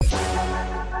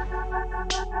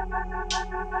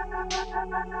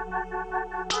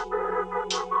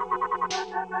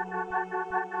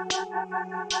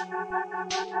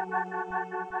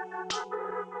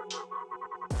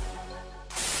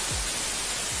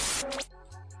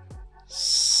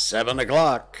7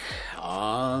 o'clock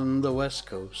on the West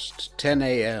Coast, 10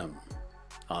 a.m.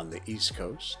 on the East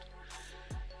Coast.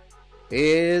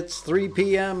 It's 3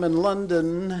 p.m. in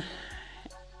London.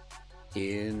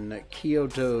 In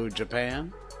Kyoto,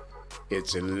 Japan,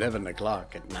 it's 11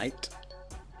 o'clock at night.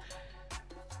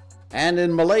 And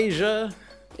in Malaysia,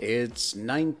 it's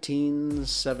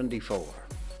 1974.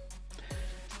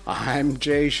 I'm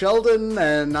Jay Sheldon,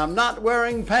 and I'm not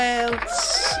wearing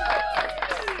pants.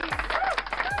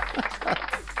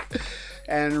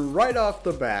 And right off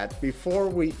the bat, before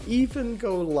we even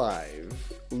go live,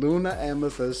 Luna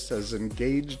Amethyst has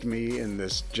engaged me in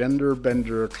this gender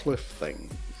bender cliff thing.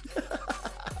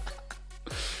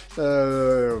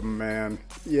 Oh, man.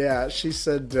 Yeah, she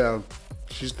said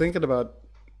she's thinking about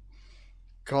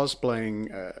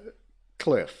cosplaying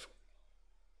Cliff.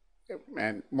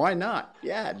 And why not?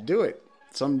 Yeah, do it.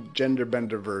 Some gender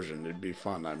bender version. It'd be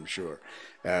fun, I'm sure.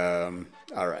 All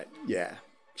right, yeah.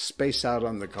 Space out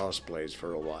on the cosplays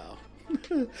for a while.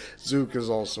 Zook is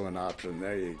also an option.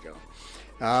 There you go.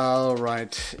 All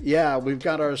right. Yeah, we've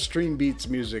got our Stream Beats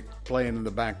music playing in the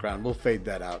background. We'll fade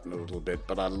that out in a little bit,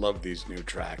 but I love these new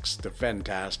tracks. They're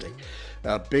fantastic.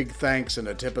 Big thanks and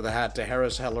a tip of the hat to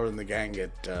Harris Heller and the gang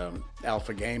at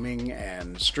Alpha Gaming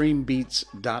and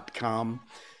StreamBeats.com.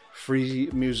 Free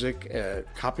music,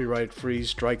 copyright free,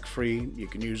 strike free. You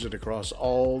can use it across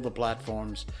all the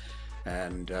platforms.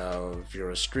 And if you're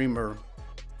a streamer,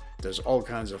 there's all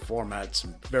kinds of formats,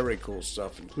 some very cool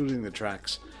stuff, including the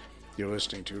tracks you're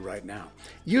listening to right now.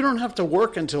 You don't have to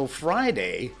work until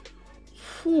Friday.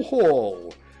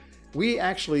 Whoa. We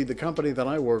actually, the company that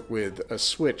I work with,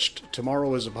 switched.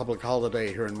 Tomorrow is a public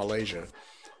holiday here in Malaysia,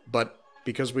 but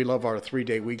because we love our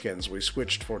 3-day weekends, we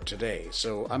switched for today.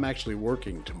 So I'm actually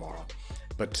working tomorrow,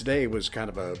 but today was kind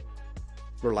of a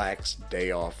relaxed day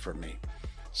off for me.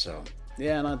 So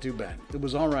yeah, not too bad. It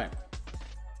was all right.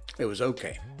 It was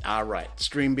okay. All right.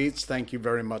 Stream Beats, thank you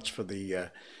very much for the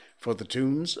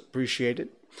tunes. Appreciate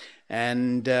it.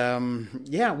 And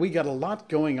yeah, we got a lot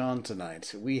going on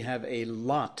tonight. We have a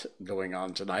lot going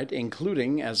on tonight,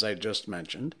 including, as I just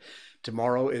mentioned,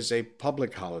 tomorrow is a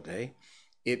public holiday.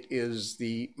 It is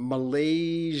the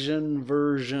Malaysian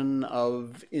version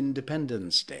of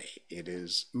Independence Day. It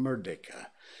is Merdeka.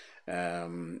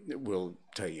 We'll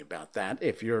tell you about that.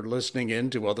 If you're listening in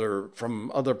to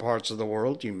from other parts of the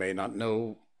world, you may not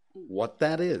know what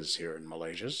that is here in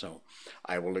Malaysia, so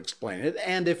I will explain it.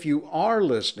 And if you are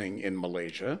listening in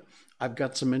Malaysia, I've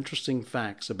got some interesting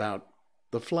facts about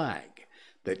the flag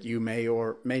that you may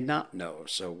or may not know.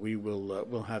 So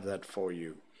we'll have that for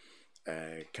you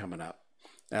coming up.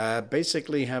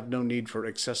 Basically have no need for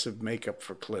excessive makeup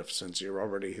for Cliff since you're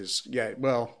already his. Yeah,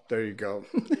 well, there you go.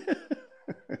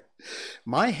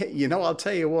 I'll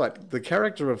tell you what, the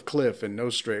character of Cliff in No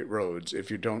Straight Roads, if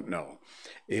you don't know,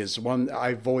 is one.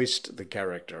 I voiced the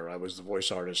character. I was the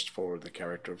voice artist for the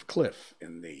character of Cliff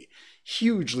in the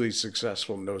hugely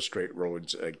successful No Straight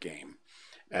Roads game.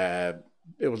 It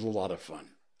was a lot of fun,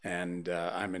 and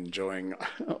I'm enjoying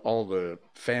all the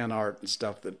fan art and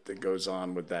stuff that goes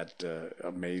on with that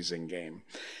amazing game.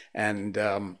 And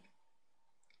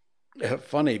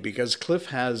funny, because Cliff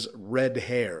has red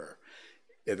hair,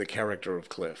 the character of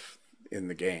Cliff in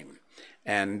the game.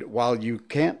 And while you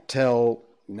can't tell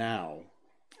now,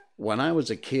 when I was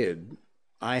a kid,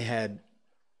 I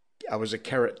was a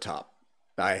carrot top.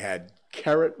 I had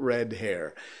carrot red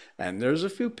hair. And there's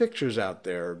a few pictures out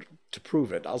there to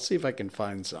prove it. I'll see if I can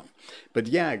find some. But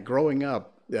yeah, growing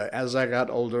up, as I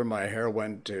got older, my hair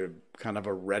went to kind of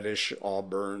a reddish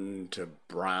auburn to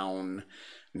brown.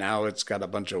 Now it's got a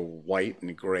bunch of white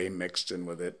and gray mixed in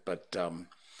with it. But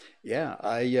yeah,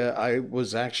 I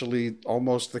was actually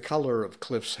almost the color of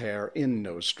Cliff's hair in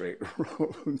No Straight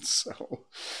Roads. So,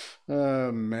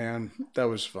 man, that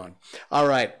was fun. All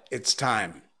right, it's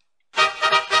time.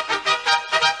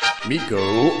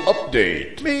 Miko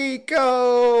Update.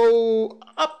 Miko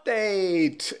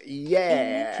Update.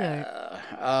 Yeah.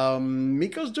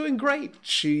 Miko's doing great.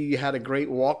 She had a great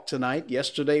walk tonight.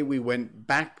 Yesterday we went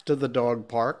back to the dog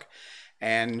park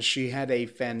and she had a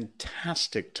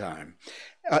fantastic time.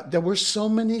 There were so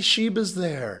many Shibas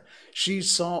there. She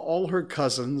saw all her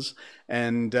cousins.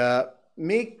 And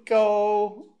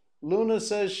Miko, Luna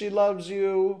says she loves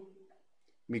you.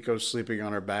 Miko's sleeping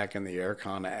on her back in the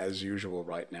aircon as usual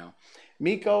right now.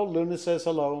 Miko, Luna says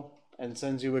hello and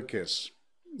sends you a kiss.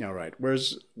 All right,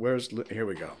 where's here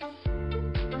we go.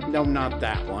 No, not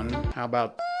that one. How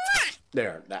about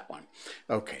there, that one.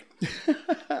 Okay.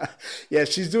 Yeah,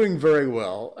 she's doing very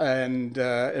well. And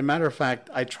as a matter of fact,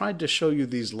 I tried to show you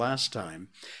these last time.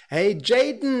 Hey,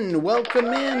 Jaden, welcome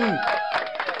in.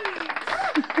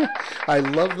 I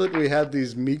love that we had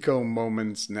these Miko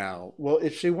moments now. Well,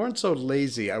 if she weren't so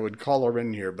lazy, I would call her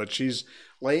in here, but she's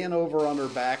laying over on her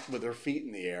back with her feet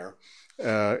in the air,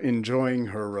 enjoying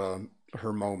her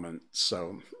moment.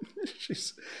 So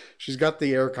she's got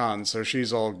the air con, so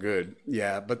she's all good.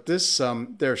 Yeah, but this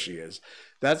there she is.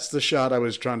 That's the shot I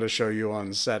was trying to show you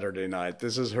on Saturday night.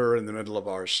 This is her in the middle of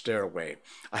our stairway.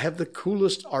 I have the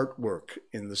coolest artwork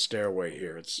in the stairway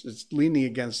here. It's leaning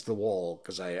against the wall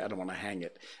because I don't want to hang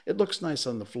it. It looks nice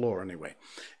on the floor anyway.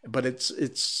 But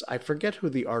it's I forget who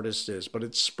the artist is, but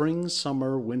it's spring,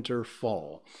 summer, winter,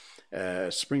 fall.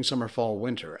 Spring, summer, fall,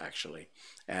 winter, actually.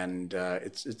 And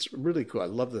it's really cool. I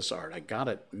love this art. I got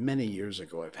it many years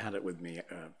ago. I've had it with me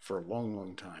for a long,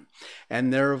 long time.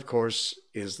 And there, of course,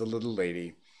 is the little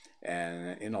lady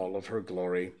and in all of her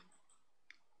glory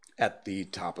at the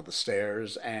top of the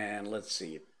stairs. And let's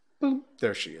see. Boom,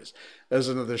 there she is. There's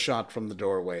another shot from the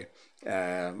doorway.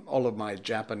 All of my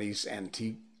Japanese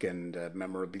antique and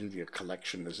memorabilia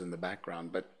collection is in the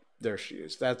background, but there she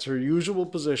is. That's her usual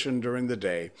position during the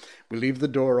day. We leave the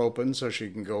door open so she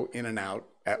can go in and out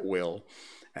at will.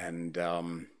 And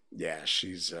yeah,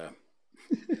 she's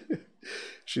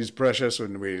she's precious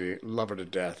and we love her to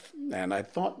death. And I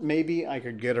thought maybe I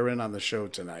could get her in on the show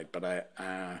tonight, but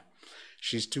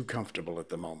she's too comfortable at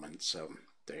the moment. So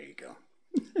there you go.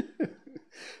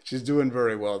 She's doing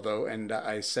very well, though, and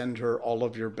I send her all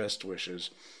of your best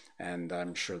wishes, and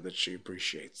I'm sure that she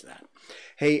appreciates that.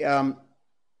 Hey,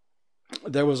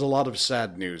 there was a lot of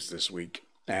sad news this week,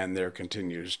 and there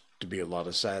continues to be a lot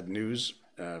of sad news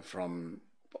from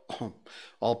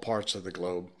all parts of the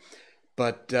globe.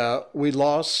 But we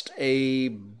lost a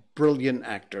brilliant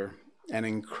actor, an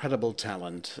incredible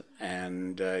talent,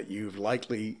 and you've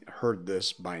likely heard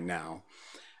this by now.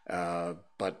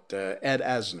 But Ed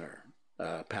Asner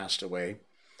passed away,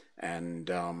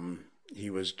 and he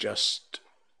was just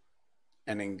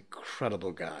an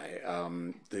incredible guy.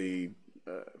 The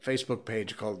Facebook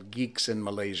page called Geeks in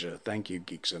Malaysia. Thank you,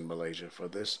 Geeks in Malaysia, for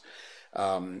this.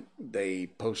 They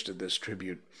posted this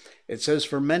tribute. It says,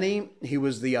 for many, he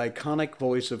was the iconic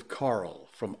voice of Carl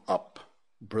from Up,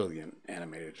 brilliant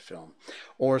animated film,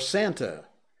 or Santa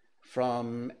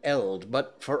from Eld.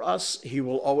 But for us, he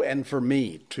will, and for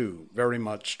me too, very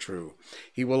much true,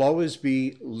 he will always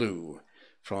be Lou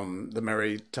from the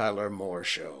Mary Tyler Moore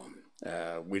Show,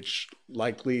 which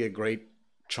likely a great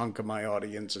chunk of my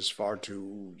audience is far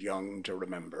too young to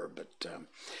remember, but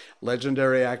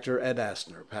legendary actor Ed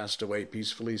Asner passed away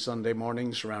peacefully Sunday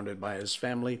morning, surrounded by his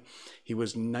family. He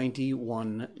was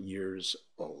 91 years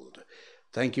old.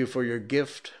 Thank you for your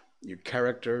gift, your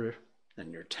character,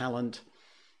 and your talent.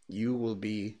 You will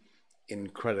be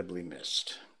incredibly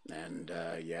missed. And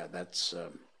yeah, that's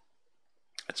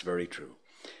very true.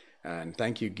 And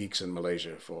thank you, Geeks in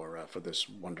Malaysia, for this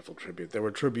wonderful tribute. There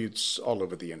were tributes all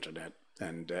over the internet.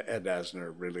 And Ed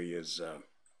Asner really is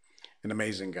an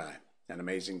amazing guy, an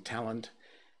amazing talent,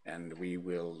 and we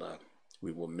will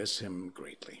miss him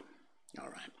greatly. All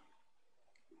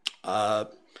right.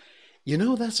 You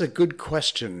know, that's a good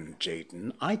question,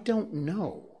 Jayden. I don't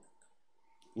know.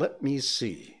 Let me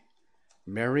see.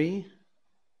 Mary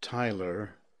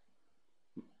Tyler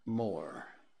Moore.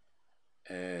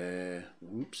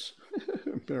 Whoops.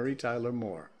 Mary Tyler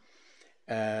Moore.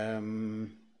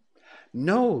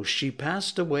 No, she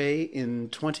passed away in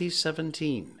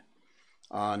 2017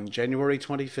 on January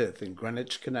 25th in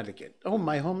Greenwich, Connecticut. Oh,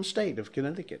 my home state of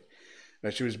Connecticut.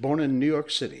 She was born in New York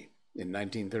City in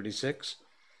 1936.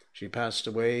 She passed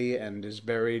away and is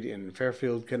buried in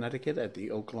Fairfield, Connecticut at the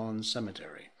Oaklawn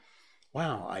Cemetery.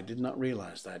 Wow, I did not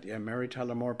realize that. Yeah, Mary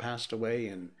Tyler Moore passed away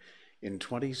in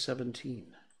 2017.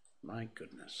 My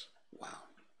goodness. Wow.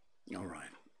 All right.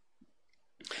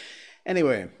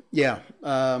 Anyway, yeah,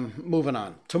 moving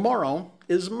on. Tomorrow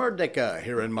is Merdeka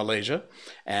here in Malaysia,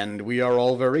 and we are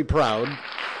all very proud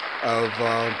of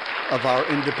our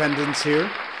independence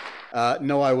here.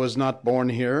 No, I was not born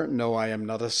here. No, I am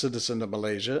not a citizen of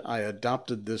Malaysia. I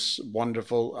adopted this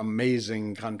wonderful,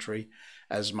 amazing country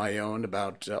as my own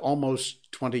about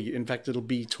almost 20, in fact, it'll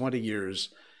be 20 years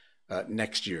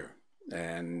next year.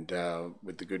 And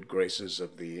with the good graces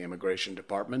of the Immigration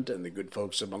Department and the good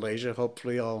folks of Malaysia,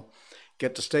 hopefully I'll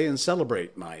get to stay and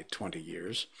celebrate my 20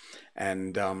 years.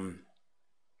 And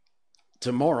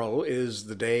tomorrow is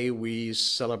the day we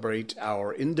celebrate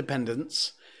our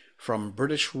independence from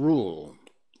British rule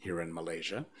here in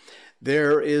Malaysia.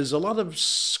 There is a lot of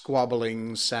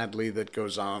squabbling, sadly, that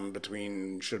goes on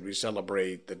between should we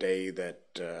celebrate the day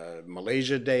that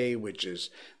Malaysia Day, which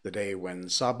is the day when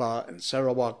Sabah and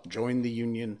Sarawak joined the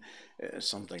Union,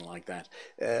 something like that,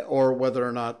 or whether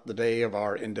or not the day of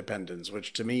our independence,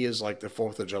 which to me is like the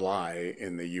 4th of July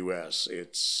in the U.S.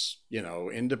 It's,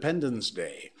 Independence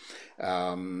Day.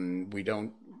 We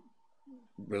don't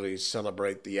really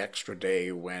celebrate the extra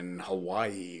day when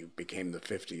Hawaii became the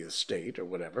 50th state or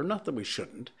whatever. Not that we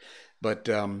shouldn't, but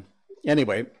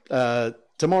anyway,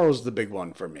 tomorrow's the big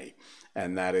one for me,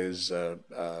 and that is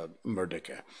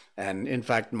Merdeka. And in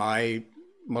fact, my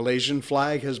Malaysian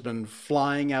flag has been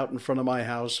flying out in front of my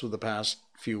house for the past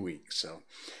few weeks, so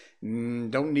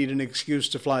don't need an excuse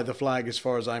to fly the flag as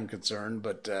far as I'm concerned,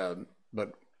 but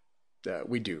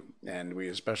we do, and we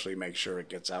especially make sure it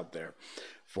gets out there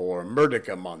for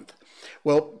Merdeka month.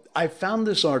 Well, I found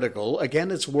this article.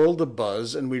 Again, it's World of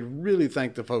Buzz, and we really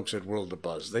thank the folks at World of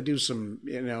Buzz. They do some,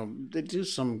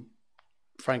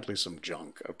 frankly, some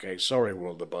junk. Okay, sorry,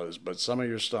 World of Buzz, but some of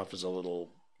your stuff is a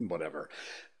little whatever.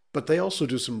 But they also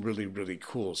do some really, really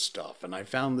cool stuff. And I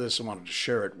found this and wanted to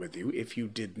share it with you if you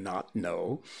did not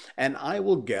know. And I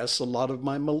will guess a lot of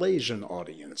my Malaysian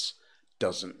audience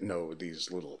doesn't know these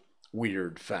little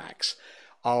weird facts.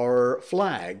 Our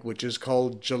flag, which is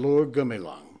called Jalur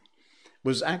Gemilang,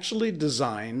 was actually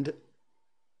designed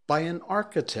by an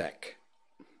architect.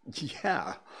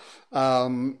 Yeah.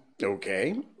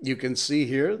 Okay. You can see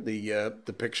here the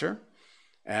picture.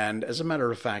 And as a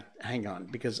matter of fact, hang on,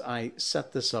 because I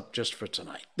set this up just for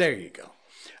tonight. There you go.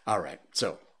 All right.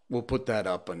 So we'll put that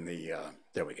up on the,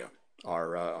 there we go.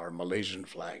 Our Malaysian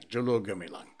flag, Jalur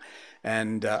Gemilang.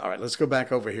 And all right, let's go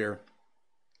back over here.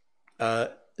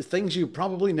 Things you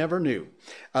probably never knew.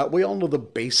 We all know the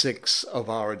basics of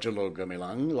our Jalur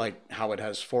Gemilang, like how it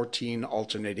has 14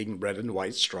 alternating red and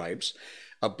white stripes,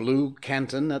 a blue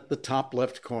canton at the top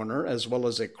left corner, as well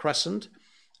as a crescent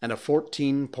and a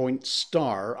 14-point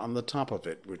star on the top of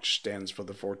it, which stands for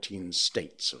the 14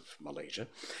 states of Malaysia.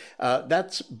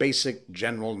 That's basic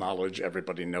general knowledge.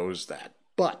 Everybody knows that.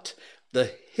 But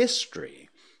the history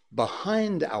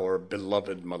behind our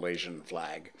beloved Malaysian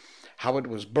flag, how it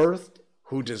was birthed,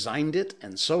 who designed it,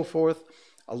 and so forth,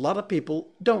 a lot of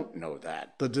people don't know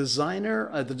that. The design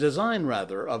of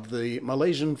the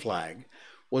Malaysian flag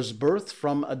was birthed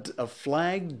from a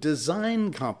flag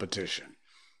design competition.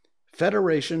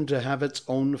 Federation to have its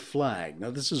own flag.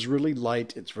 Now, this is really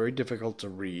light. It's very difficult to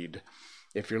read.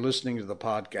 If you're listening to the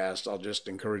podcast, I'll just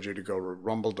encourage you to go to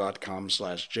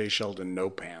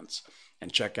rumble.com/JSheldonNoPants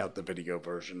and check out the video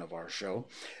version of our show.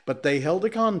 But they held a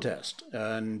contest,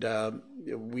 and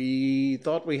we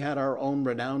thought we had our own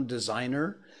renowned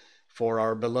designer for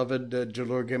our beloved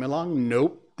Jalur Gemilang.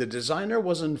 Nope. The designer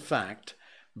was, in fact,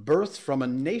 birthed from a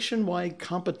nationwide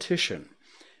competition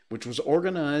which was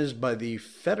organized by the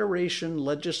Federation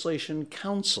Legislation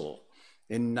Council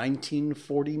in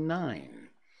 1949.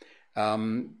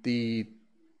 The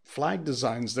flag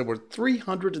designs, there were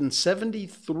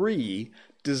 373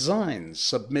 designs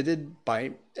submitted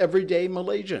by everyday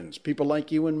Malaysians, people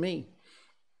like you and me.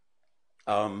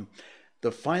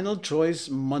 The final choice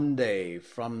Monday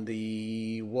from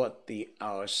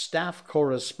our staff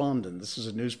correspondent, this is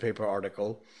a newspaper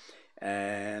article,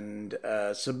 and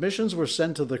submissions were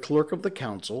sent to the clerk of the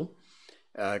council,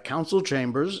 council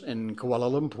chambers in Kuala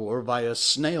Lumpur via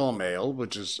snail mail,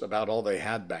 which is about all they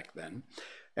had back then.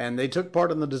 And they took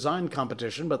part in the design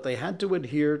competition, but they had to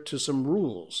adhere to some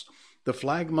rules. The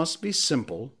flag must be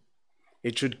simple.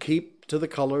 It should keep to the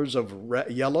colors of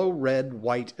yellow, red,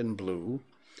 white, and blue.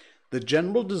 The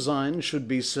general design should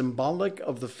be symbolic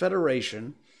of the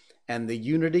Federation and the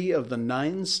unity of the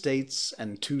 9 states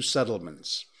and 2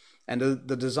 settlements. And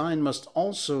the design must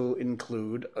also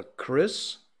include a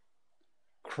kriss,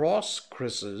 cross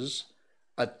krisses,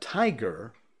 a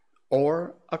tiger,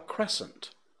 or a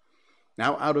crescent.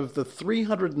 Now, out of the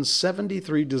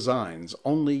 373 designs,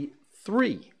 only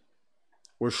 3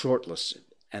 were shortlisted,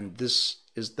 and this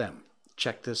is them.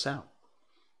 Check this out.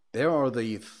 There are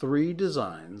the 3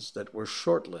 designs that were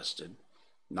shortlisted.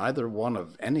 Neither one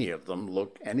of any of them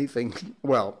look anything,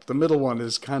 well, the middle one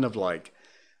is kind of like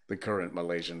the current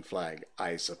Malaysian flag,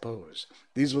 I suppose.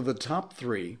 These were the top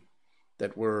 3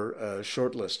 that were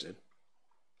shortlisted.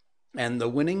 And the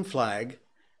winning flag,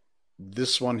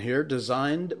 this one here,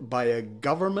 designed by a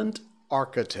government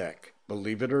architect,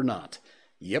 believe it or not.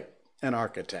 Yep, an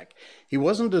architect. He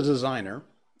wasn't a designer.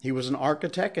 He was an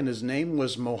architect, and his name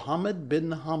was Mohammed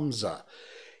bin Hamza.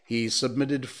 He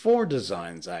submitted 4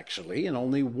 designs, actually, and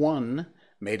only one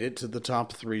made it to the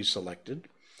top 3 selected.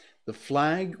 The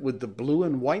flag with the blue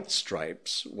and white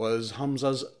stripes was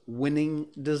Hamza's winning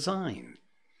design.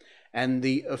 And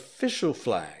the official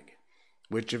flag,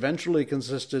 which eventually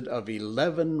consisted of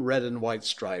 11 red and white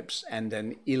stripes and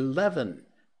an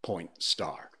 11-point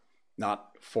star,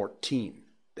 not 14.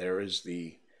 There is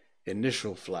the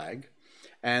initial flag.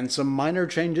 And some minor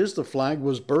changes. The flag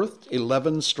was birthed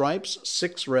 11 stripes,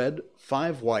 6 red,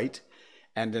 5 white,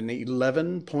 and an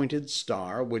 11-pointed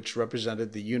star, which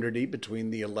represented the unity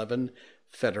between the 11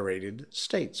 federated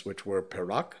states, which were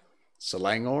Perak,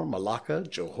 Selangor, Malacca,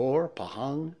 Johor,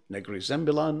 Pahang, Negri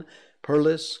Sembilan,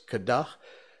 Perlis, Kedah,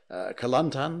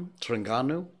 Kelantan,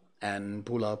 Terengganu, and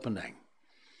Pulau Penang.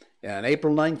 On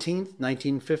April 19th,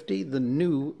 1950, the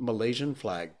new Malaysian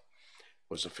flag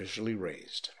was officially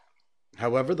raised.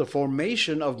 However, the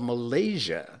formation of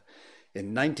Malaysia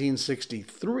in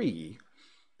 1963,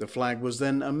 the flag was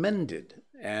then amended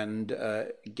and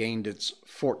gained its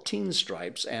 14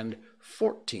 stripes and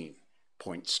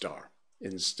 14-point star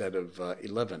instead of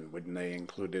 11 when they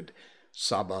included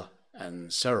Sabah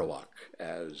and Sarawak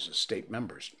as state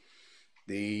members.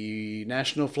 The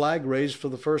national flag raised for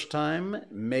the first time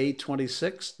May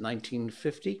 26,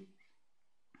 1950.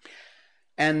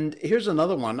 And here's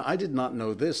another one. I did not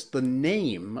know this. The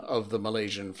name of the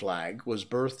Malaysian flag was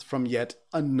birthed from yet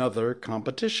another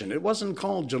competition. It wasn't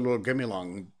called Jalur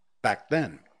Gemilang back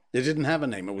then. It didn't have a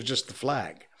name. It was just the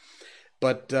flag.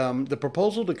 But the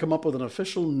proposal to come up with an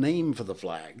official name for the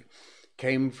flag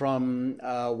came from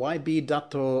YB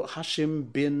Dato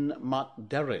Hashim bin Mat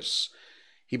Deris.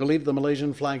 He believed the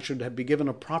Malaysian flag should be given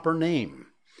a proper name,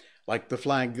 like the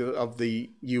flag of the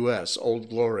U.S., Old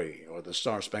Glory, or the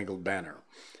Star-Spangled Banner.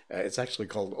 It's actually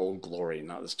called Old Glory,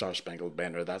 not the Star-Spangled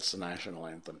Banner. That's the national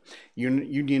anthem.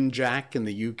 Union Jack in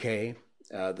the U.K.,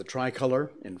 the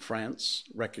tricolor in France,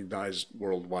 recognized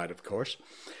worldwide, of course.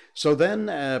 So then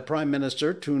Prime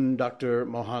Minister Tun Dr.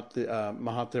 Mahathir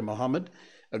Mohamad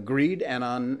agreed, and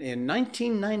in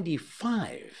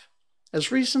 1995,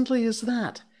 as recently as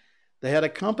that, they had a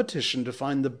competition to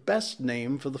find the best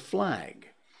name for the flag.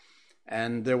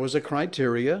 And there was a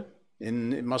criteria.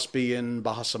 It must be in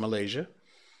Bahasa Malaysia,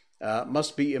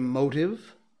 must be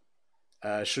emotive,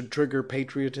 should trigger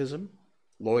patriotism,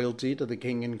 loyalty to the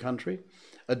king and country,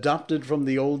 adopted from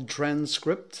the old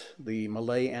transcript, the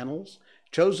Malay annals,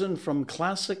 chosen from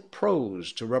classic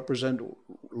prose to represent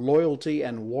loyalty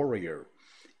and warrior,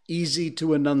 easy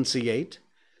to enunciate,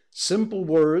 simple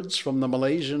words from the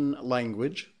Malaysian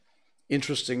language,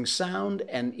 interesting sound,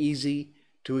 and easy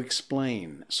to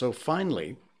explain. So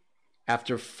finally,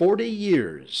 after 40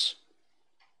 years,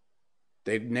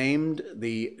 they've named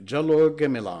the Jalur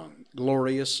Gemilang,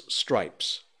 Glorious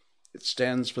Stripes. It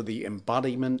stands for the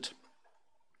embodiment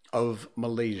of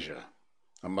Malaysia,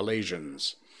 of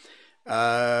Malaysians.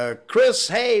 Chris,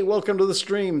 hey, welcome to the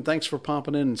stream. Thanks for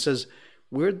popping in. It says,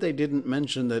 weird they didn't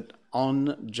mention that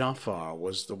On Jafar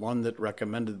was the one that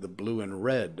recommended the blue and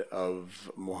red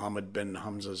of Mohammed bin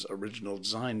Hamza's original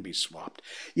design be swapped.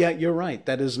 Yeah, you're right.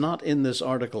 That is not in this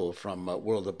article from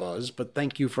World of Buzz, but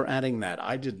thank you for adding that.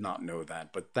 I did not know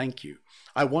that, but thank you.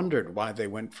 I wondered why they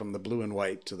went from the blue and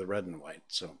white to the red and white,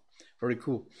 so very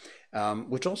cool.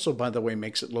 Which also, by the way,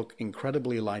 makes it look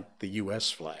incredibly like the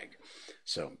U.S. flag.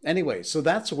 So anyway, so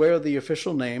that's where the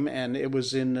official name, and it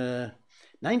was in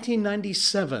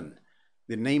 1997,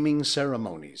 the naming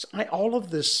ceremonies. All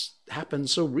of this happened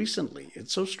so recently.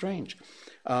 It's so strange.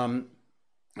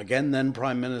 Again, then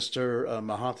Prime Minister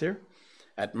Mahathir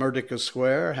at Merdeka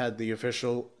Square had the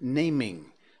official naming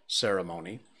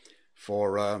ceremony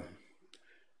for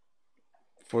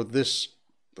this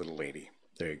little lady.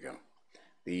 There you go.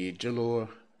 The Jalur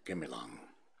Gemilang,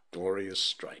 Glorious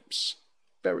Stripes.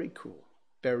 Very cool.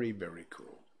 Very, very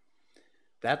cool.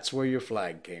 That's where your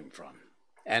flag came from.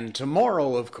 And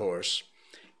tomorrow, of course,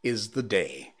 is the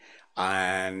day.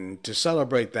 And to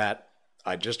celebrate that,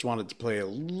 I just wanted to play a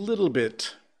little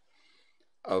bit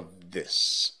of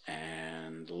this.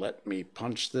 And let me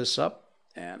punch this up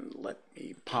and let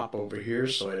me pop over here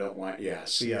so I don't want... Yeah,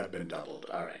 see, I've been doubled.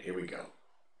 All right, here we go.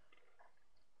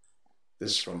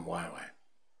 This is from YY.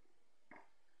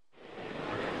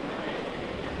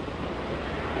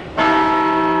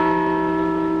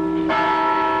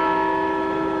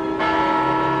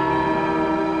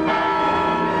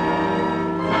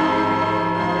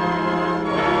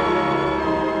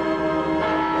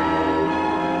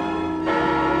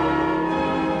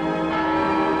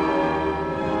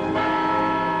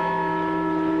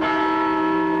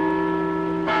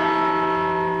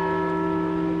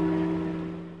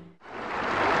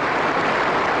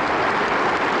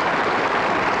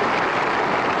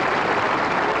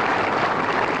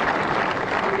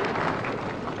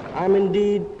 I'm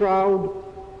indeed proud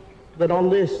that on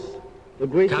this, the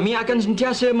greatest... Kami akan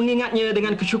sentiasa mengingatnya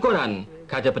dengan kesyukuran,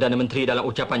 kata Perdana Menteri dalam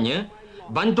ucapannya,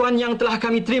 bantuan yang telah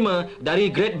kami terima dari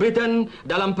Great Britain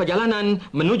dalam perjalanan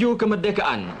menuju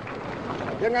kemerdekaan.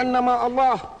 Dengan nama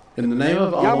Allah, in the name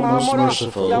of Allah most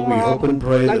merciful, we hope and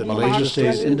pray that Malaysia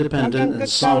stays independent and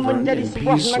sovereign in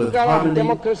peace with harmony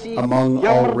among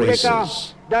all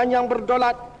races. Dan yang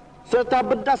berdolat serta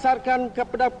berdasarkan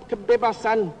kepada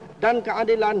kebebasan dan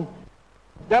keadilan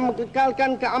dan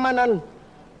mengekalkan keamanan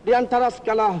di antara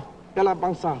segala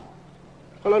bangsa.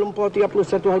 Kuala Lumpur,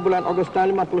 31 hari bulan Ogos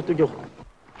tahun 57.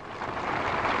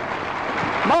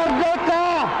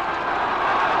 Merdeka!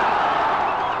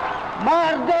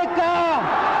 Merdeka!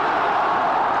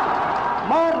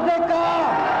 Merdeka!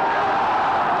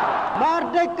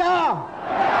 Merdeka!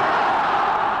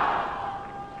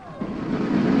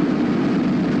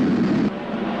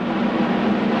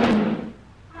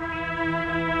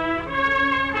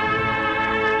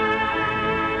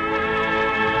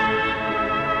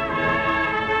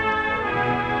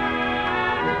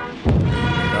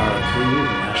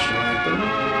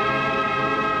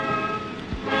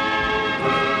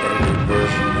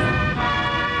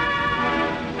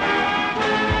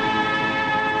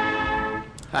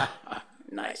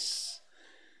 Nice.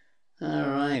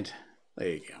 All right. There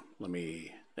you go.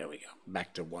 There we go.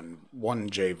 Back to one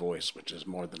J voice, which is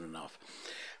more than enough.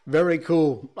 Very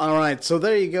cool. All right. So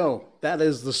there you go. That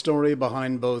is the story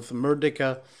behind both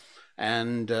Merdeka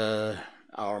and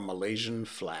our Malaysian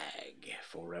flag.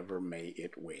 Forever may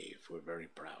it wave. We're very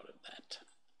proud of that.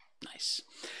 Nice.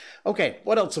 Okay,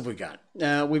 what else have we got?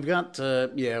 We've got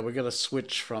to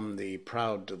switch from the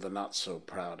proud to the not so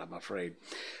proud, I'm afraid.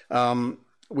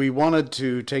 We wanted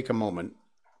to take a moment.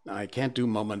 I can't do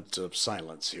moments of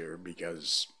silence here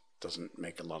because it doesn't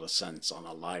make a lot of sense on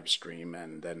a live stream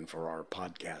and then for our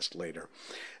podcast later.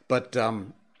 But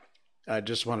I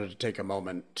just wanted to take a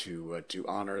moment to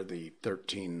honor the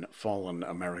 13 fallen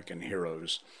American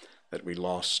heroes that we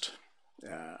lost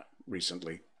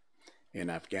recently in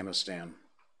Afghanistan.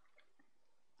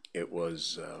 It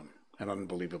was an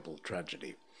unbelievable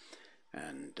tragedy,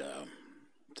 and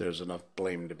there's enough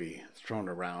blame to be thrown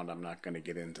around. I'm not going to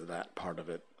get into that part of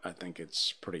it. I think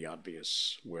it's pretty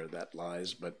obvious where that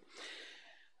lies, but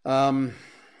I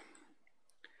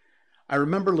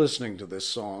remember listening to this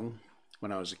song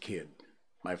when I was a kid.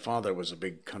 My father was a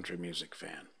big country music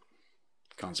fan.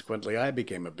 Consequently, I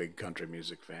became a big country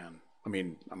music fan. I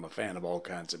mean, I'm a fan of all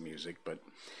kinds of music, but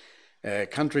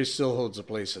country still holds a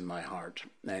place in my heart,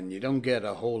 and you don't get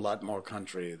a whole lot more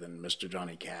country than Mr.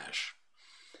 Johnny Cash.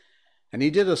 And he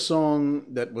did a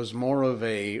song that was more of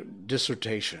a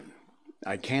dissertation.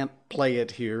 I can't play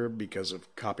it here because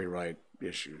of copyright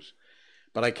issues,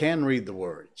 but I can read the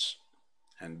words.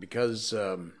 And because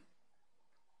I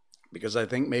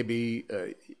think maybe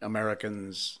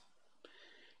Americans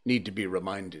need to be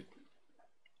reminded,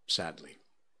 sadly.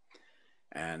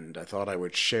 And I thought I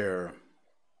would share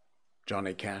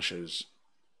Johnny Cash's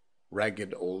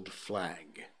Ragged Old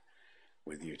Flag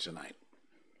with you tonight.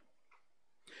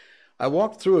 I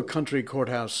walked through a country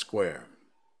courthouse square.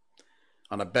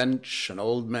 On a bench, an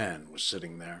old man was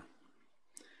sitting there.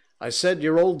 I said,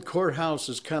 "Your old courthouse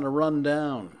is kind of run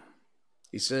down."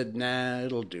 He said, "Nah,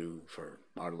 it'll do for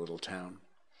our little town."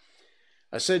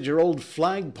 I said, "Your old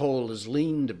flagpole has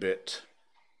leaned a bit.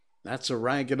 That's a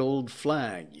ragged old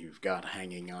flag you've got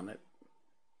hanging on it."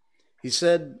 He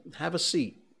said, "Have a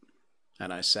seat,"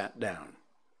 and I sat down.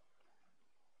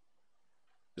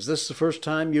 "Is this the first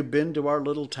time you've been to our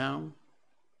little town?"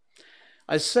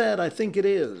 I said, "I think it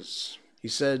is." He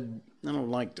said, "I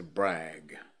don't like to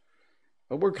brag,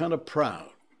 but we're kind of proud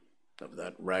of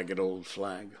that ragged old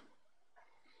flag.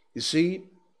 You see,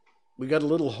 we got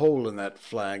a little hole in that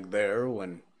flag there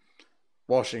when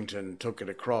Washington took it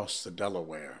across the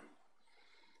Delaware,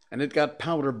 and it got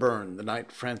powder burned the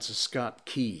night Francis Scott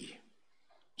Key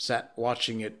sat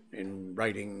watching it in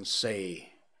writing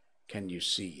say, 'Can you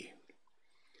see?'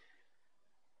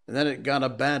 And then it got a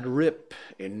bad rip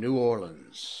in New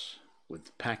Orleans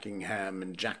with Packingham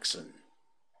and Jackson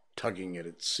tugging at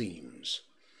its seams.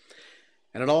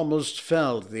 And it almost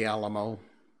fell to the Alamo,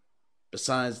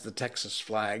 besides the Texas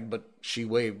flag, but she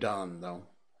waved on, though.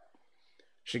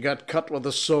 She got cut with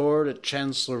a sword at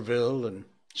Chancellorsville, and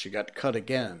she got cut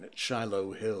again at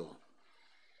Shiloh Hill.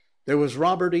 There was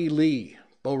Robert E. Lee,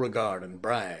 Beauregard, and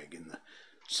Bragg, and the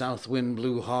south wind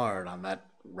blew hard on that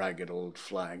ragged old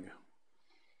flag.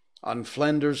 On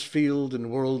Flanders Field in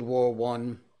World War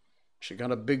I, she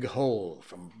got a big hole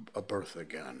from a Bertha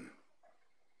gun.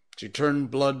 She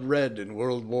turned blood red in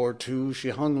World War II. She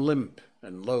hung limp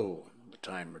and low a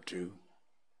time or two.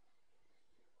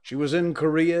 She was in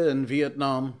Korea and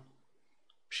Vietnam.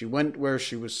 She went where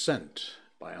she was sent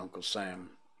by Uncle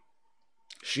Sam.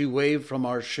 She waved from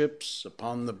our ships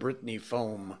upon the Brittany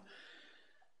foam,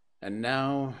 and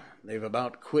now they've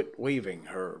about quit waving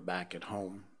her back at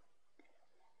home.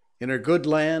 In her good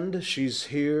land, she's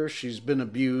here, she's been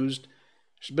abused,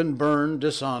 she's been burned,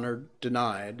 dishonored,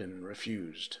 denied, and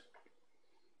refused.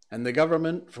 And the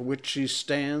government for which she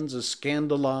stands is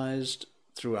scandalized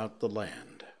throughout the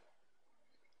land.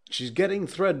 She's getting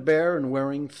threadbare and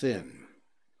wearing thin,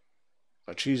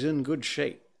 but she's in good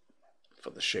shape for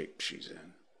the shape she's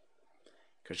in,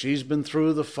 'cause she's been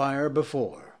through the fire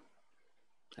before,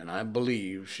 and I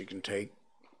believe she can take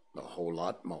a whole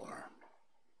lot more.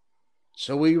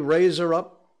 So we raise her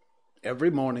up every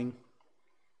morning.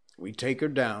 We take her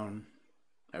down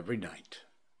every night.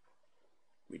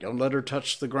 We don't let her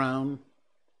touch the ground,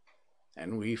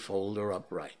 and we fold her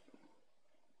up right.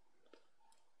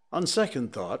 On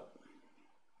second thought,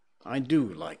 I do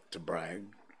like to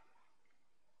brag,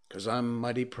 'cause I'm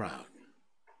mighty proud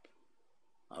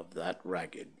of that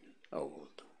ragged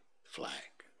old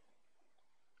flag.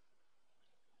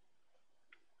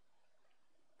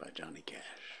 By Johnny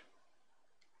Cash.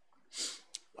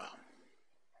 Wow.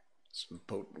 Some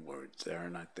potent words there,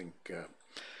 and I think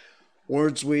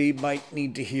words we might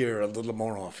need to hear a little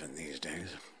more often these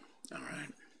days. All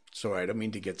right. Sorry, I don't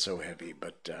mean to get so heavy,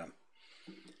 but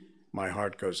my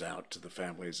heart goes out to the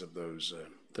families of those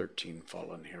 13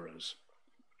 fallen heroes.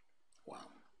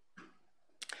 Wow.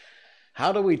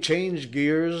 How do we change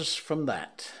gears from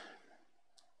that?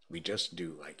 We just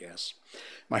do, I guess.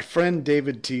 My friend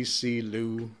David T.C.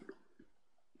 Liu,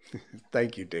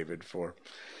 thank you, David, for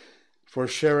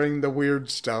sharing the weird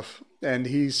stuff, and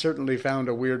he certainly found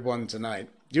a weird one tonight.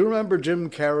 Do you remember Jim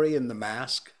Carrey in The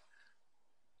Mask?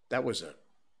 That was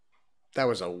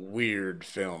a weird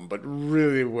film, but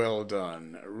really well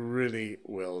done. Really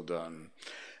well done.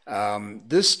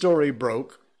 This story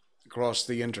broke across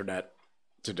the internet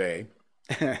today,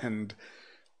 and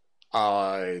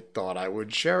I thought I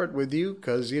would share it with you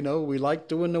because, you know, we like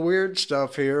doing the weird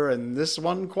stuff here, and this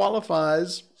one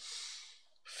qualifies.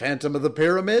 Phantom of the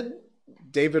Pyramid.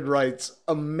 David writes,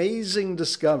 amazing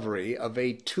discovery of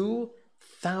a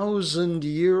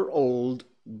 2,000-year-old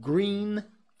green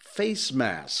face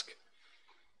mask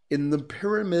in the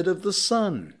Pyramid of the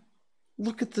Sun.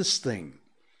 Look at this thing.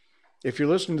 If you're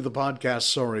listening to the podcast,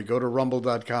 sorry, go to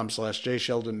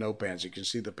rumble.com/JSheldonNoPants. You can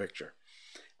see the picture.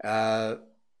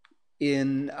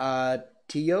 In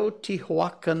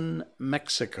Teotihuacan,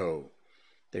 Mexico,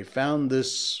 they found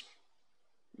this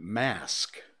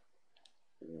mask.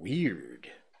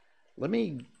 Weird. Let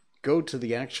me go to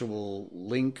the actual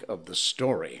link of the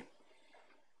story.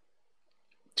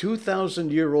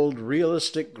 2,000-year-old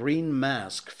realistic green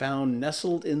mask found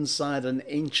nestled inside an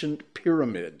ancient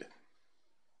pyramid.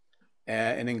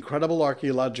 An incredible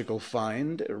archaeological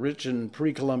find, rich in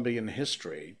pre-Columbian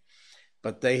history.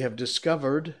 But they have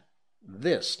discovered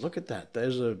this. Look at that.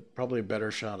 There's probably a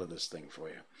better shot of this thing for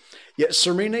you. Yeah,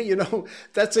 Serena, you know,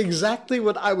 that's exactly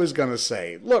what I was going to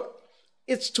say. Look,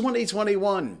 it's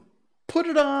 2021. Put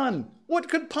it on. What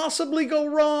could possibly go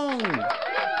wrong?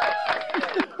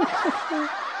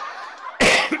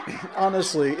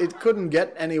 Honestly, it couldn't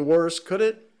get any worse, could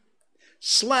it?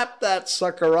 Slap that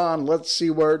sucker on. Let's see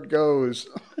where it goes.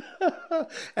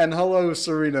 And hello,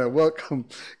 Serena. Welcome.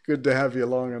 Good to have you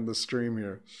along on the stream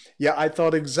here. Yeah, I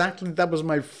thought exactly that was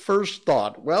my first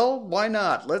thought. Well, why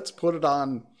not? Let's put it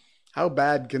on. How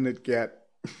bad can it get?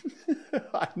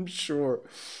 I'm sure.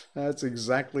 That's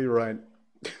exactly right.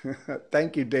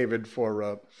 Thank you, David,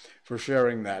 for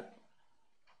sharing that.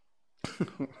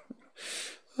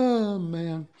 Oh,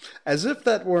 man. As if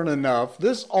that weren't enough,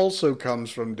 this also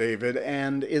comes from David,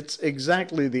 and it's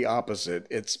exactly the opposite.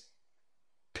 It's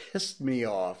pissed me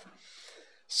off.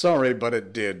 Sorry, but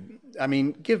it did. I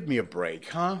mean, give me a break,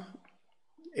 huh?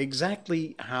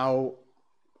 Exactly how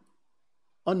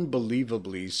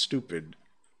unbelievably stupid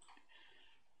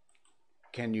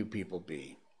can you people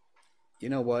be? You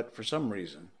know what? For some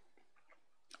reason,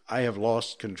 I have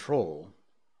lost control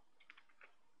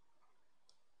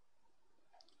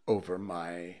over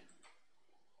my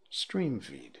stream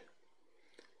feed.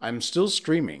 I'm still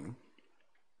streaming,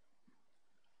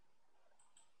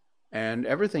 and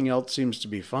everything else seems to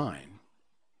be fine.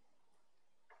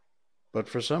 But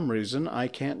for some reason, I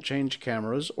can't change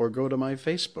cameras or go to my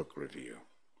Facebook review.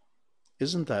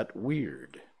 Isn't that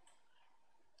weird?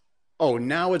 Oh,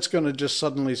 now it's going to just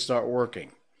suddenly start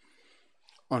working.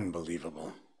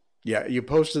 Unbelievable. Yeah, you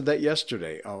posted that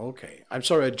yesterday. Oh, okay. I'm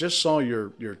sorry, I just saw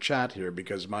your chat here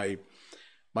because my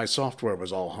software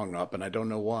was all hung up, and I don't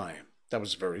know why. That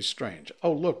was very strange.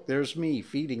 Oh, look, there's me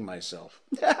feeding myself.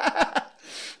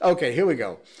 Okay, here we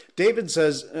go. David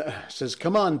says,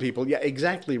 come on, people. Yeah,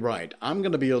 exactly right. I'm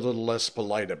going to be a little less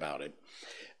polite about it.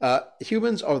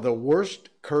 Humans are the worst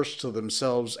curse to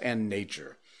themselves and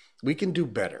nature. We can do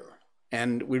better,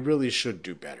 and we really should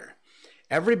do better.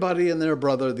 Everybody and their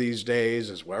brother these days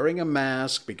is wearing a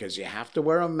mask because you have to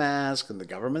wear a mask, and the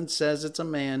government says it's a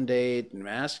mandate, and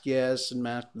mask yes, and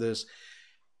mask this.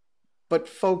 But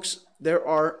folks, there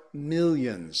are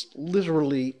millions,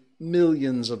 literally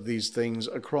millions of these things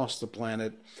across the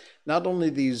planet. Not only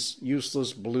these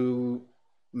useless blue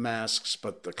masks,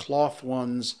 but the cloth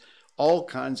ones, all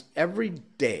kinds. Every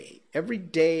day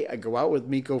I go out with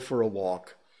Miko for a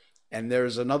walk, and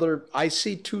there's another, I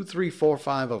see 2, 3, 4,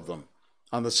 5 of them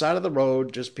on the side of the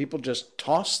road. People just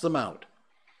toss them out.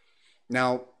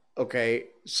 Now, okay,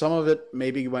 some of it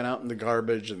maybe went out in the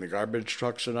garbage, and the garbage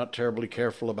trucks are not terribly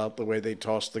careful about the way they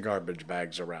toss the garbage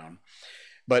bags around.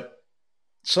 But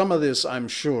some of this, I'm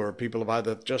sure, people have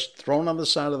either just thrown on the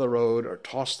side of the road or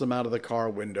tossed them out of the car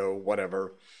window,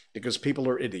 whatever, because people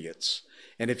are idiots.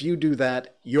 And if you do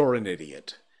that, you're an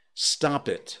idiot. Stop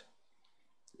it.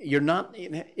 You're not,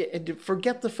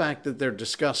 forget the fact that they're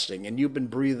disgusting and you've been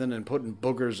breathing and putting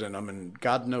boogers in them and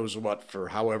God knows what for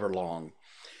however long.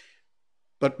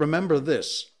 But remember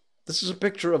this. This is a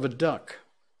picture of a duck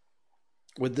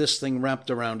with this thing wrapped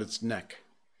around its neck.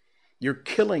 You're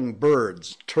killing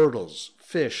birds, turtles,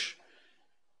 fish,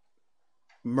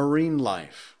 marine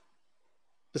life.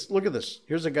 Look at this.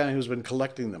 Here's a guy who's been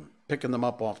collecting them, picking them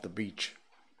up off the beach.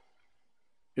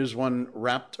 Here's one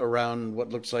wrapped around what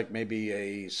looks like maybe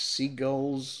a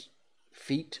seagull's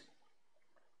feet.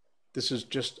 This is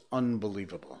just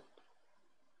unbelievable.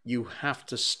 You have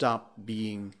to stop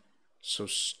being so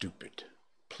stupid.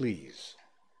 Please.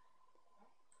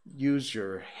 Use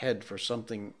your head for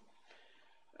something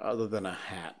other than a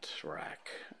hat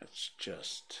rack. It's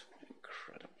just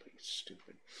incredibly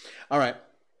stupid. All right.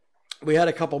 We had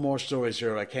a couple more stories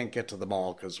here. I can't get to them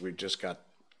all because we've just got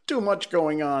too much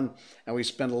going on and we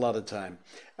spend a lot of time.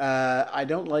 I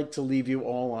don't like to leave you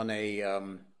all on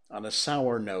a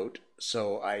sour note,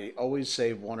 so I always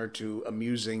save one or two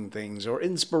amusing things or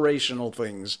inspirational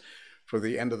things for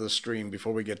the end of the stream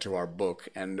before we get to our book.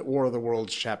 And War of the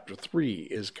Worlds Chapter 3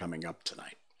 is coming up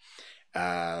tonight.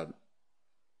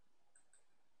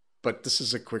 But this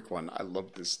is a quick one. I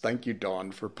love this. Thank you,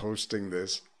 Dawn, for posting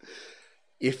this.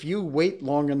 If you wait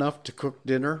long enough to cook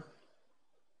dinner,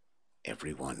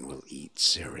 everyone will eat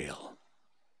cereal.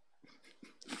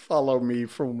 Follow me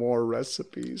for more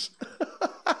recipes.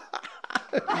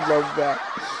 I love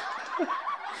that.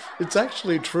 It's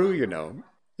actually true, you know.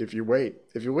 If you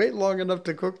wait long enough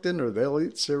to cook dinner, they'll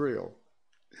eat cereal.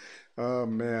 Oh,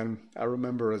 man. I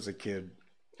remember as a kid.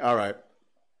 All right.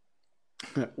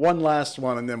 One last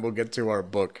one, and then we'll get to our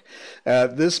book.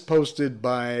 This posted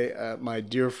by my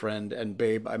dear friend and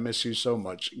babe, I miss you so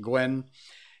much, Gwen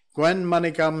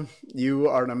Manikam. You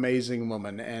are an amazing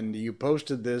woman, and you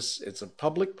posted this. It's a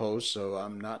public post, so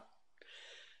I'm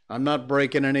not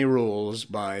breaking any rules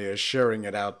by sharing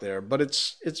it out there. But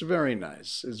it's very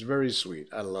nice. It's very sweet.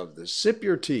 I love this. Sip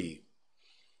your tea,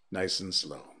 nice and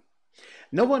slow.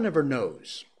 No one ever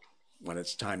knows when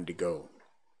it's time to go.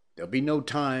 There'll be no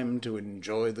time to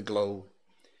enjoy the glow,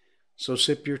 so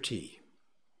sip your tea,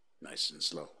 nice and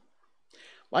slow.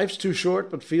 Life's too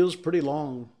short, but feels pretty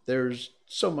long. There's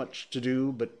so much to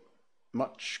do, but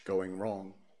much going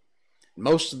wrong.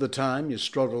 Most of the time, you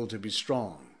struggle to be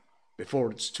strong before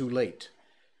it's too late,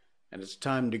 and it's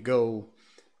time to go.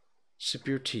 Sip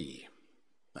your tea,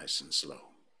 nice and slow.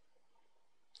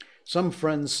 Some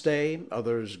friends stay,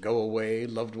 others go away.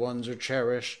 Loved ones are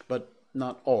cherished, but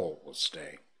not all will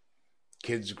stay.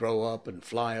 Kids grow up and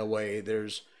fly away.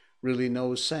 There's really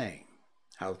no saying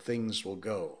how things will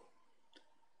go.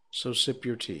 So sip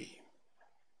your tea,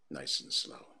 nice and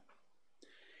slow.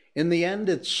 In the end,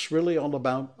 it's really all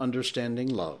about understanding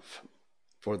love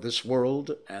for this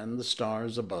world and the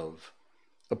stars above.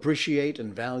 Appreciate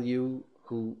and value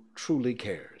who truly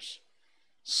cares.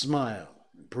 Smile,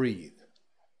 breathe,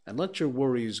 and let your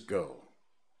worries go.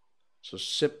 So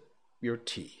sip your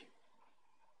tea,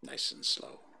 nice and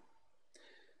slow.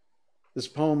 This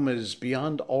poem is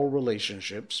beyond all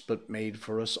relationships, but made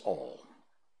for us all.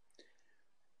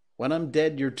 When I'm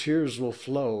dead, your tears will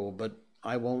flow, but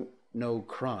I won't know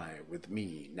cry with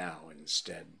me now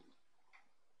instead.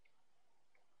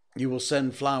 You will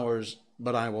send flowers,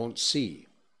 but I won't see,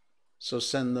 so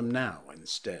send them now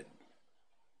instead.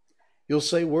 You'll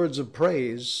say words of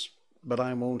praise, but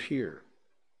I won't hear,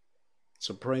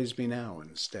 so praise me now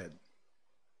instead.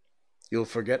 You'll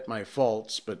forget my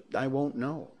faults, but I won't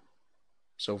know,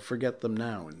 so forget them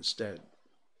now instead.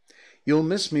 You'll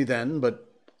miss me then, but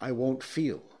I won't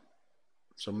feel,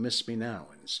 so miss me now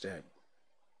instead.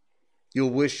 You'll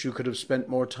wish you could have spent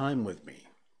more time with me.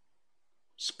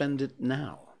 Spend it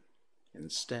now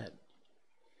instead.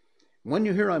 When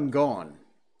you hear I'm gone,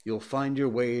 you'll find your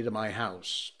way to my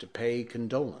house to pay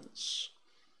condolence,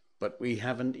 but we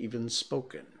haven't even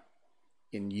spoken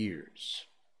in years.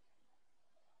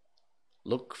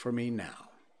 Look for me now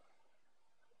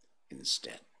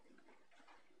instead.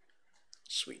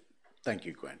 Sweet. Thank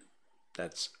you, Gwen.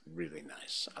 That's really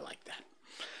nice. I like that.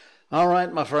 All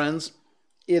right, my friends,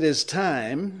 it is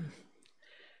time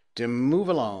to move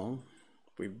along.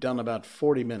 We've done about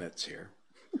 40 minutes here.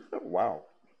 Wow.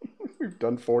 We've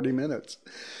done 40 minutes.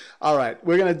 All right,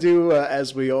 we're going to do,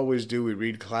 as we always do, we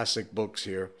read classic books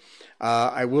here.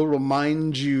 I will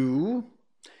remind you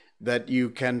that you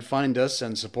can find us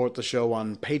and support the show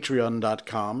on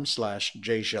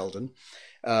patreon.com/jsheldon.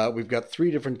 We've got 3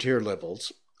 different tier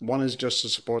levels. One is just to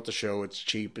support the show. It's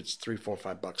cheap. It's $3, $4,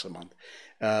 $5 a month.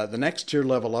 The next tier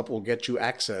level up will get you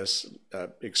access,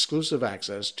 exclusive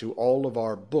access to all of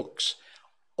our books,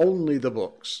 only the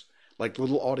books, like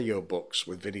little audio books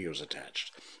with videos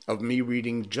attached of me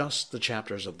reading just the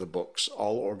chapters of the books,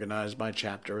 all organized by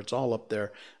chapter. It's all up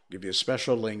there. I'll give you a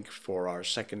special link for our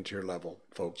second tier level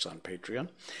folks on Patreon.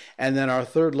 And then our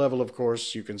third level, of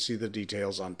course, you can see the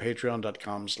details on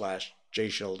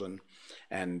patreon.com/jsheldon.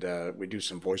 And we do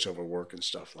some voiceover work and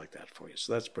stuff like that for you.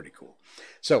 So that's pretty cool.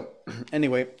 So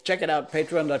anyway, check it out,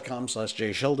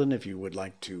 patreon.com/jsheldon if you would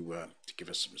like to give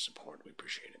us some support. We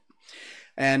appreciate it.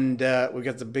 And we've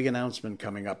got the big announcement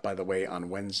coming up, by the way, on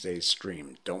Wednesday's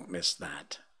stream. Don't miss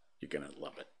that. You're going to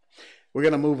love it. We're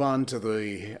going to move on to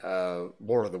the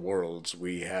War of the Worlds.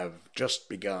 We have just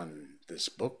begun this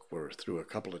book. We're through a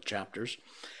couple of chapters.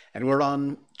 And we're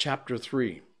on chapter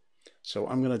 3. So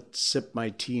I'm going to sip my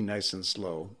tea nice and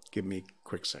slow. Give me a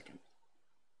quick second.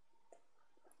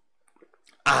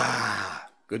 Ah,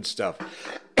 good stuff.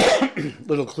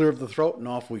 Little clear of the throat and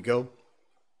off we go.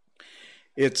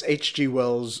 It's H.G.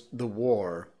 Wells' The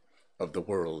War of the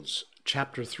Worlds,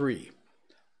 Chapter 3,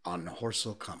 on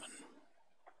Horsell Common.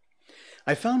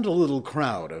 I found a little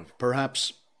crowd of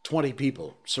perhaps 20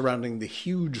 people surrounding the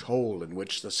huge hole in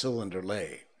which the cylinder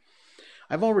lay.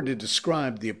 I've already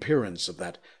described the appearance of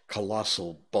that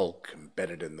colossal bulk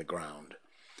embedded in the ground.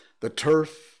 The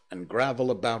turf and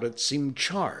gravel about it seemed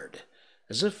charred,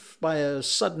 as if by a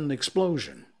sudden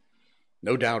explosion.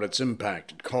 No doubt its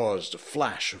impact had caused a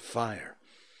flash of fire.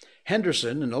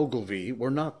 Henderson and Ogilvy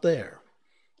were not there.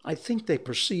 I think they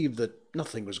perceived that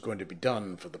nothing was going to be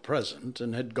done for the present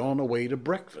and had gone away to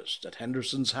breakfast at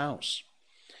Henderson's house.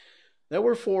 There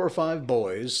were 4 or 5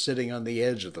 boys sitting on the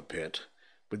edge of the pit,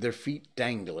 with their feet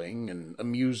dangling and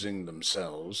amusing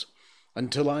themselves,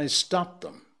 until I stopped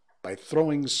them by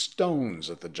throwing stones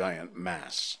at the giant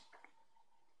mass.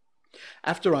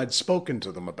 After I'd spoken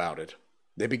to them about it,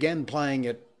 they began playing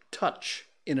at touch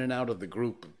in and out of the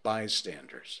group of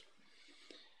bystanders.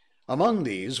 Among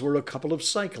these were a couple of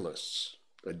cyclists,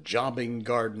 a jobbing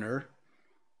gardener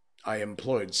I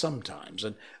employed sometimes,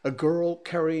 and a girl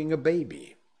carrying a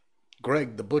baby,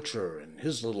 Greg the butcher and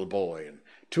his little boy, and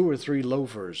 2 or 3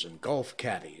 loafers and golf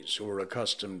caddies who were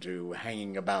accustomed to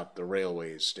hanging about the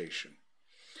railway station.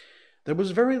 There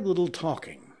was very little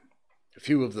talking.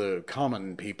 Few of the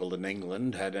common people in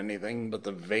England had anything but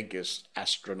the vaguest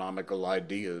astronomical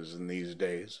ideas in these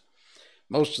days.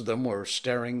 Most of them were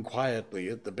staring quietly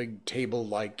at the big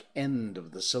table-like end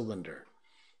of the cylinder,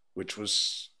 which was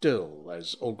still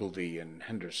as Ogilvy and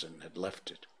Henderson had left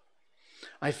it.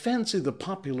 I fancy the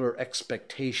popular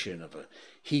expectation of a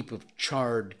heap of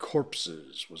charred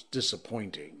corpses was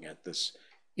disappointing at this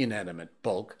inanimate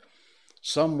bulk.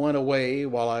 Some went away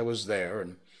while I was there,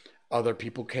 and other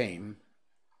people came.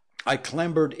 I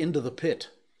clambered into the pit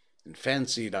and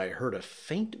fancied I heard a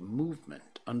faint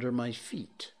movement under my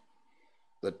feet.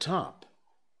 The top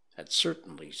had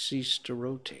certainly ceased to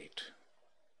rotate.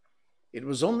 It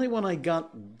was only when I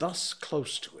got thus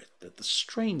close to it that the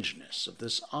strangeness of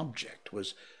this object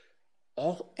was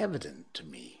all evident to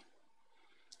me.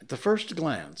 At the first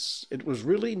glance, it was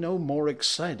really no more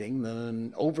exciting than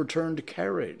an overturned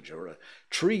carriage or a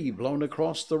tree blown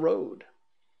across the road.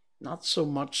 Not so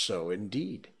much so,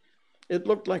 indeed. It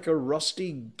looked like a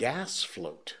rusty gas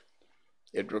float.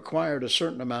 It required a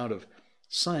certain amount of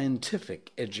scientific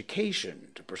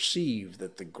education to perceive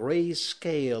that the gray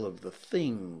scale of the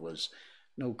thing was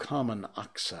no common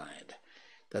oxide,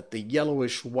 that the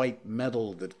yellowish-white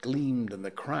metal that gleamed in the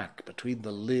crack between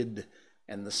the lid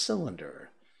and the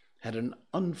cylinder had an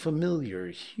unfamiliar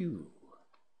hue.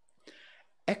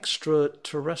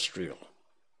 Extraterrestrial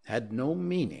had no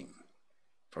meaning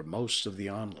for most of the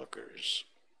onlookers.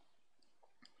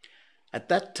 At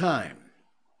that time,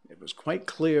 it was quite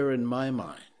clear in my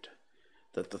mind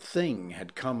that the thing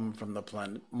had come from the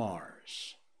planet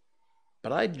Mars,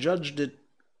 but I judged it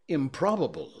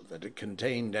improbable that it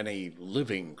contained any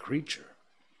living creature.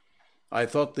 I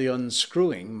thought the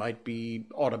unscrewing might be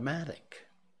automatic.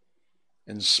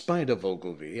 In spite of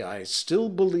Ogilvy, I still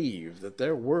believed that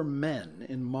there were men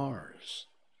in Mars.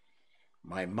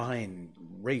 My mind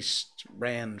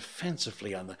ran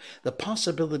fancifully on the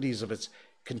possibilities of its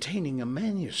containing a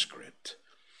manuscript,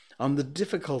 on the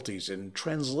difficulties in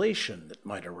translation that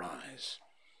might arise,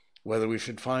 whether we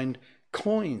should find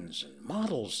coins and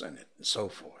models in it, and so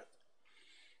forth.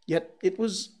 Yet it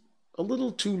was a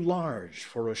little too large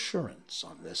for assurance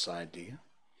on this idea.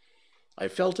 I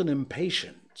felt an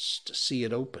impatience to see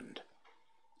it opened.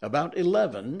 About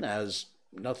 11, as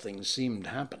nothing seemed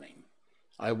happening,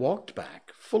 I walked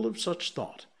back, full of such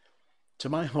thought, to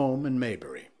my home in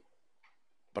Maybury.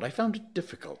 But I found it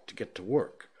difficult to get to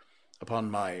work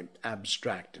upon my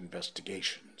abstract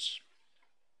investigations.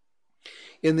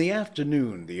 In the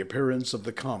afternoon, the appearance of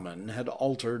the Common had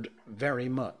altered very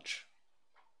much.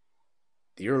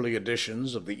 The early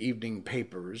editions of the evening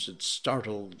papers had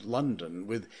startled London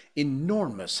with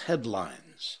enormous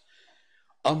headlines.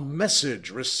 "A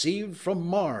message received from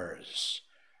Mars,"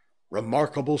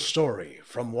 "Remarkable story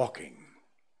from Woking,"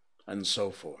 and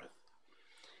so forth.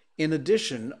 In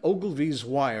addition, Ogilvy's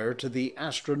wire to the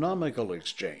Astronomical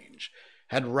Exchange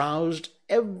had roused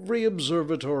every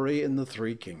observatory in the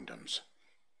three kingdoms.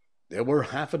 There were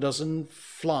half a dozen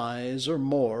flies or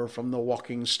more from the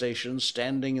Woking station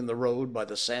standing in the road by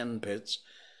the sand pits,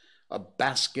 a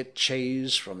basket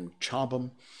chaise from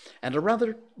Chobham, and a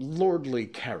rather lordly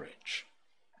carriage.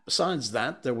 Besides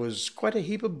that, there was quite a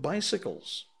heap of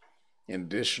bicycles. In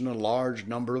addition, a large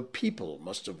number of people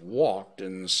must have walked,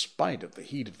 in spite of the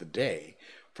heat of the day,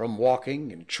 from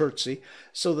Woking and Chertsey,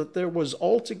 so that there was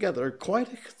altogether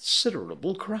quite a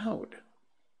considerable crowd.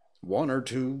 One or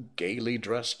two gaily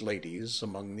dressed ladies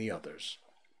among the others.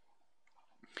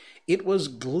 It was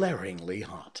glaringly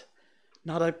hot,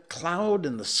 not a cloud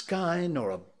in the sky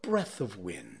nor a breath of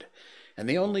wind, and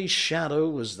the only shadow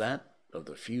was that of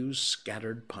the few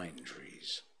scattered pine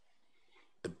trees.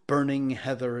 The burning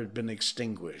heather had been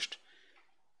extinguished,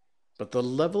 but the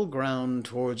level ground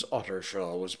towards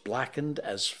Ottershaw was blackened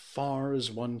as far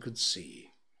as one could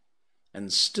see,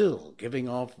 and still giving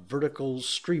off vertical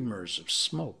streamers of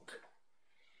smoke.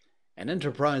 An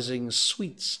enterprising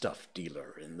sweet-stuff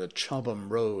dealer in the Chobham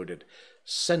Road had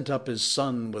sent up his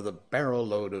son with a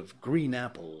barrow-load of green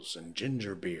apples and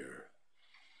ginger beer.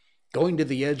 Going to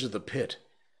the edge of the pit,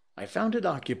 I found it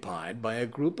occupied by a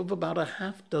group of about a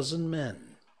half-dozen men.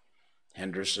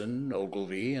 Henderson,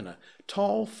 Ogilvy, and a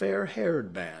tall,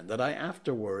 fair-haired man that I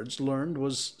afterwards learned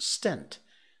was Stent,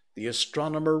 the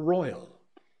Astronomer Royal,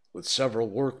 with several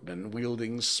workmen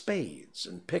wielding spades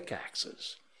and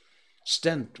pickaxes.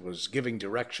 Stent was giving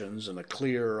directions in a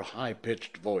clear,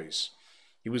 high-pitched voice.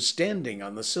 He was standing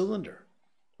on the cylinder,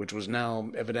 which was now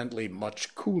evidently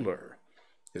much cooler.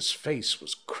 His face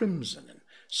was crimson and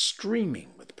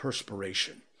streaming with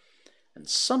perspiration, and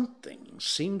something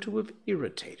seemed to have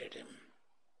irritated him.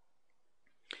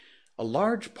 A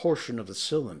large portion of the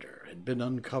cylinder had been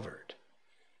uncovered,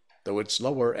 though its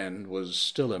lower end was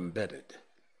still embedded,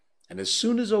 and as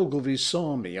soon as Ogilvy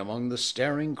saw me among the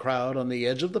staring crowd on the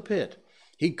edge of the pit,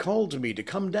 he called to me to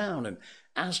come down and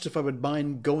asked if I would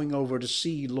mind going over to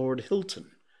see Lord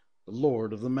Hilton, the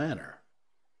lord of the manor.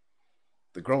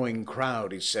 The growing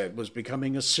crowd, he said, was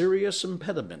becoming a serious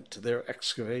impediment to their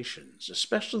excavations,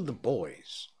 especially the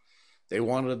boys. They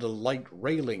wanted a light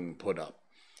railing put up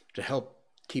to help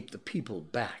keep the people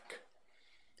back.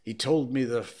 He told me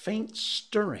the faint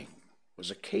stirring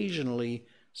was occasionally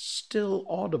still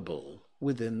audible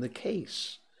within the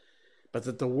case, but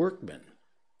that the workmen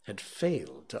had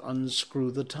failed to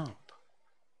unscrew the top,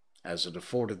 as it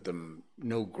afforded them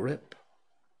no grip.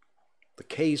 The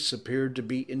case appeared to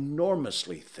be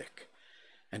enormously thick,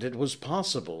 and it was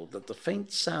possible that the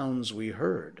faint sounds we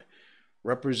heard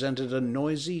represented a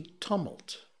noisy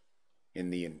tumult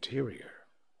in the interior.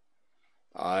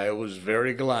 I was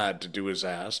very glad to do as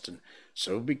asked, and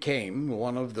so became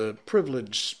one of the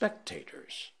privileged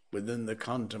spectators within the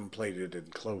contemplated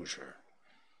enclosure.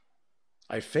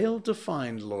 I failed to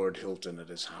find Lord Hilton at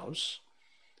his house,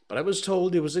 but I was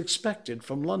told he was expected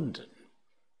from London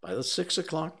by the 6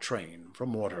 o'clock train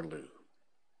from Waterloo.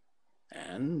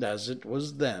 And as it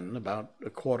was then about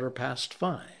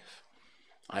 5:15,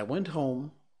 I went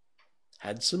home,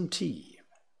 had some tea,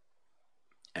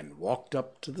 and walked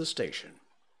up to the station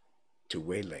to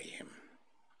waylay him.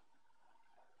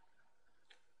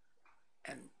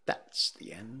 that's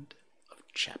the end of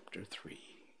Chapter 3.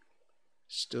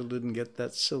 Still didn't get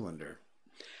that cylinder.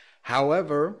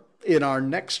 However, in our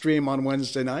next stream on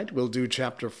Wednesday night, we'll do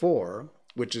Chapter 4,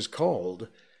 which is called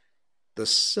The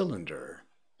Cylinder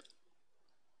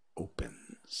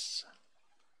Opens.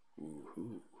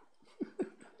 Woohoo.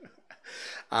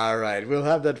 All right, we'll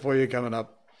have that for you coming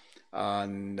up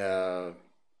on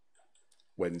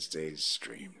Wednesday's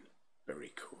stream.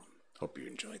 Very cool. Hope you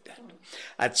enjoyed that.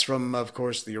 That's from, of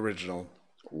course, the original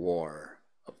War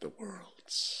of the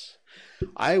Worlds.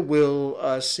 I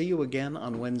will see you again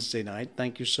on Wednesday night.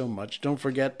 Thank you so much. Don't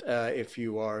forget, if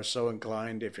you are so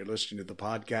inclined, if you're listening to the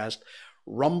podcast,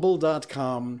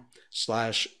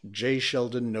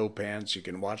 rumble.com/JSheldonNoPants. You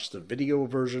can watch the video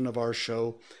version of our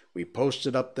show. We post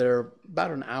it up there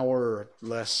about an hour or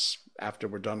less after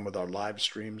we're done with our live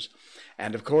streams.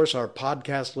 And of course, our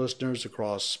podcast listeners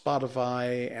across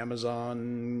Spotify,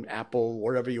 Amazon, Apple,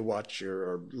 wherever you watch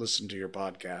or listen to your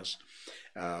podcast.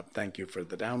 Thank you for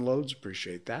the downloads.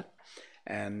 Appreciate that.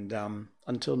 And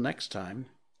until next time,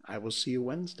 I will see you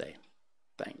Wednesday.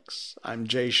 Thanks. I'm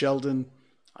Jay Sheldon.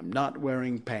 I'm not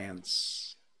wearing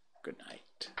pants. Good night.